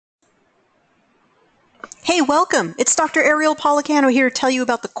Hey, welcome. It's Dr. Ariel Policano here to tell you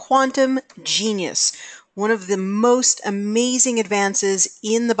about the quantum genius, one of the most amazing advances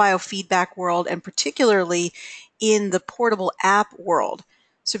in the biofeedback world and particularly in the portable app world.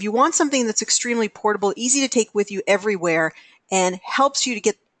 So if you want something that's extremely portable, easy to take with you everywhere, and helps you to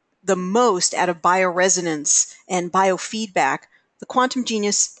get the most out of bioresonance and biofeedback, the Quantum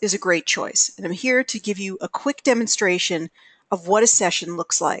Genius is a great choice. And I'm here to give you a quick demonstration of what a session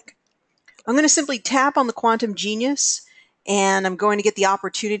looks like. I'm going to simply tap on the Quantum Genius, and I'm going to get the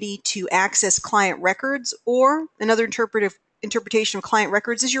opportunity to access client records, or another interpretation of client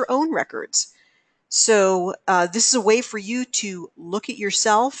records is your own records. So this is a way for you to look at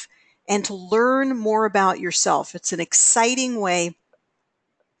yourself and to learn more about yourself. It's an exciting way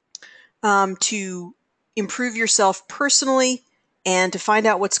to improve yourself personally and to find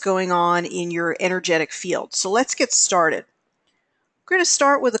out what's going on in your energetic field. So let's get started. We're going to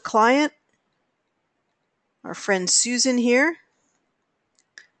start with a client, our friend Susan here,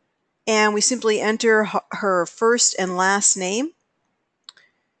 and we simply enter her first and last name,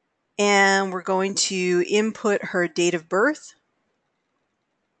 and we're going to input her date of birth.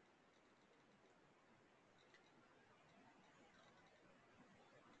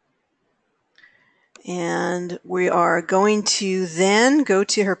 And we are going to then go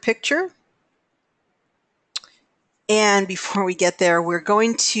to her picture. And before we get there, we're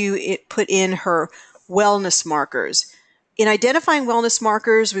going to put in her wellness markers. In identifying wellness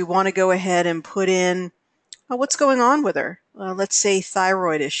markers, we want to go ahead and put in what's going on with her. Let's say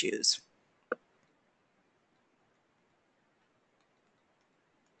thyroid issues.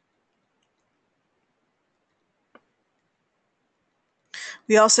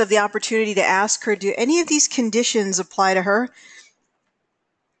 We also have the opportunity to ask her, do any of these conditions apply to her?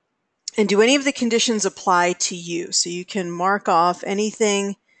 And do any of the conditions apply to you? So you can mark off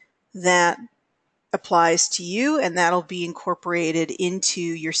anything that applies to you, and that'll be incorporated into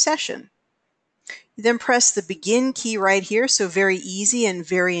your session. You then press the begin key right here, so very easy and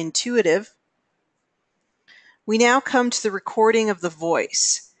very intuitive. We now come to the recording of the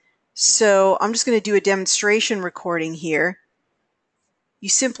voice. So I'm just going to do a demonstration recording here. You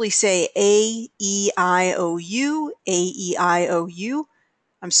simply say A-E-I-O-U, A-E-I-O-U.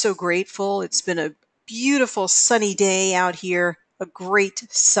 I'm so grateful. It's been a beautiful sunny day out here, a great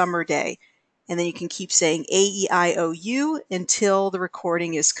summer day. And then you can keep saying A-E-I-O-U until the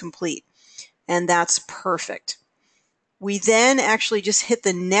recording is complete. And that's perfect. We then actually just hit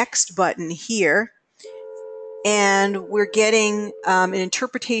the next button here, and we're getting an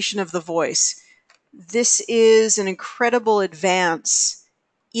interpretation of the voice. This is an incredible advance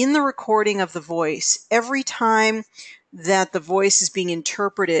in the recording of the voice. Every time that the voice is being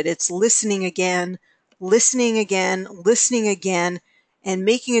interpreted, it's listening again, listening again, listening again, and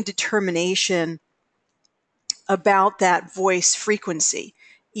making a determination about that voice frequency,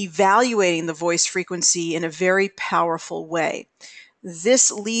 evaluating the voice frequency in a very powerful way.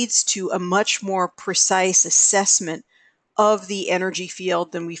 This leads to a much more precise assessment of the energy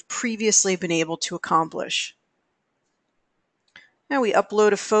field than we've previously been able to accomplish. Now we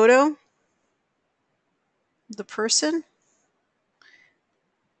upload a photo of the person.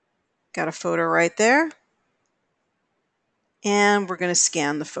 Got a photo right there. And we're going to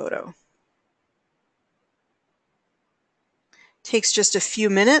scan the photo. Takes just a few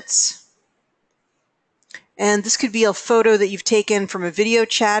minutes. And this could be a photo that you've taken from a video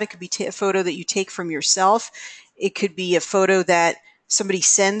chat. It could be a photo that you take from yourself. It could be a photo that somebody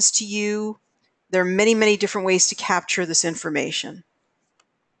sends to you. There are many, many different ways to capture this information.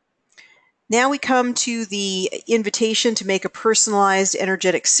 Now we come to the invitation to make a personalized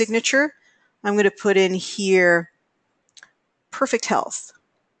energetic signature. I'm going to put in here perfect health.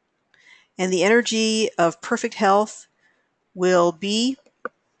 And the energy of perfect health will be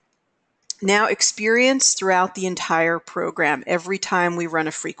now experienced throughout the entire program every time we run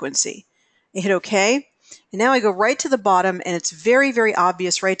a frequency. I hit OK. And now I go right to the bottom, and it's very, very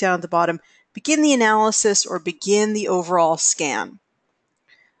obvious right down at the bottom. Begin the analysis or begin the overall scan.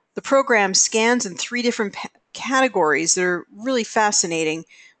 The program scans in 3 different categories that are really fascinating.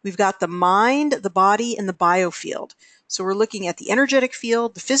 We've got the mind, the body, and the biofield. So we're looking at the energetic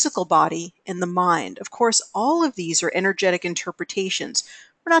field, the physical body, and the mind. Of course, all of these are energetic interpretations.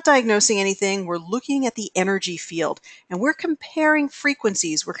 We're not diagnosing anything. We're looking at the energy field, and we're comparing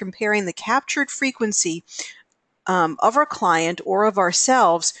frequencies. We're comparing the captured frequency of our client or of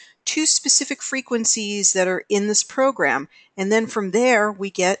ourselves to specific frequencies that are in this program. And then from there, we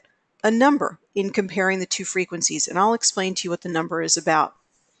get a number in comparing the 2 frequencies. And I'll explain to you what the number is about.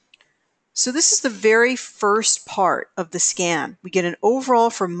 So this is the very first part of the scan. We get an overall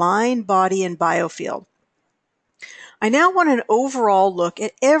for mind, body, and biofield. I now want an overall look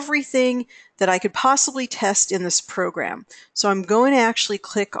at everything that I could possibly test in this program. So I'm going to actually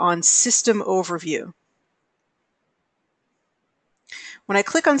click on System Overview. When I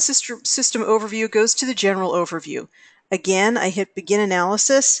click on System Overview, it goes to the General Overview. Again, I hit Begin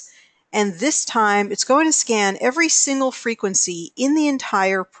Analysis, and this time it's going to scan every single frequency in the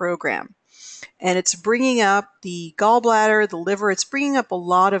entire program. And it's bringing up the gallbladder, the liver, it's bringing up a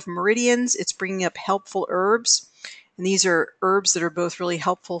lot of meridians, it's bringing up helpful herbs. And these are herbs that are both really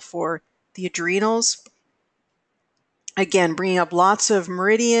helpful for the adrenals. Again, bringing up lots of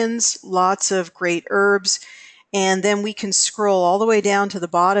meridians, lots of great herbs. And then we can scroll all the way down to the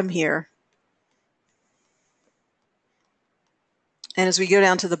bottom here. And as we go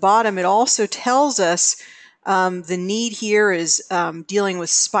down to the bottom, it also tells us the need here is dealing with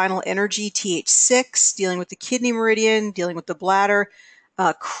spinal energy, TH6, dealing with the kidney meridian, dealing with the bladder,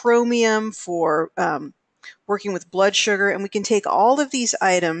 chromium for working with blood sugar. And we can take all of these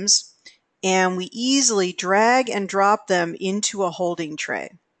items and we easily drag and drop them into a holding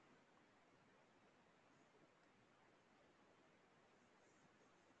tray.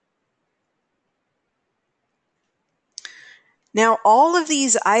 Now, all of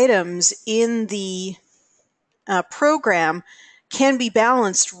these items in the program can be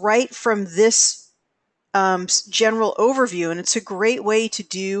balanced right from this general overview, and it's a great way to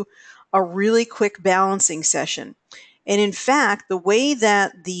do a really quick balancing session. And in fact, the way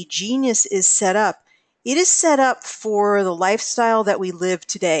that the Genius is set up, it is set up for the lifestyle that we live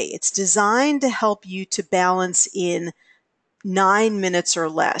today. It's designed to help you to balance in 9 minutes or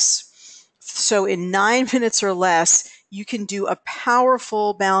less. So in 9 minutes or less, you can do a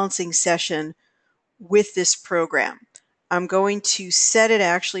powerful balancing session with this program. I'm going to set it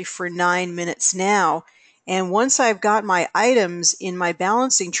actually for 9 minutes now. And once I've got my items in my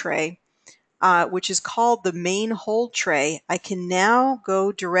balancing tray, which is called the main hold tray, I can now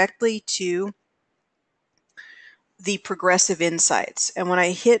go directly to the progressive insights. And when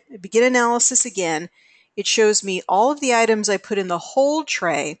I hit begin analysis again, it shows me all of the items I put in the hold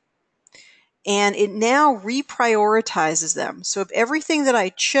tray, and it now reprioritizes them. So if everything that I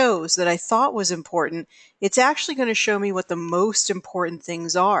chose that I thought was important, it's actually going to show me what the most important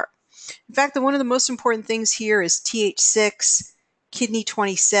things are. In fact, one of the most important things here is TH6, kidney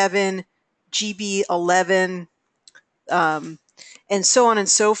 27, GB11, and so on and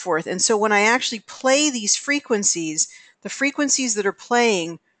so forth. And so when I actually play these frequencies, the frequencies that are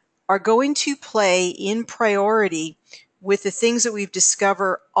playing are going to play in priority with the things that we've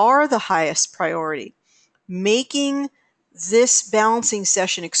discovered are the highest priority, making this balancing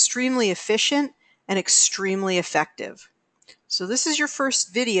session extremely efficient and extremely effective. So this is your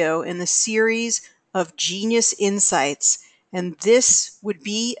first video in the series of Genius Insights, and this would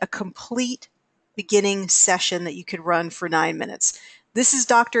be a complete beginning session that you could run for 9 minutes. This is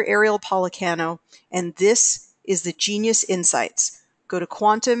Dr. Ariel Policano, and this is the Genius Insights. Go to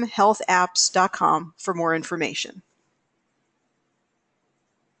quantumhealthapps.com for more information.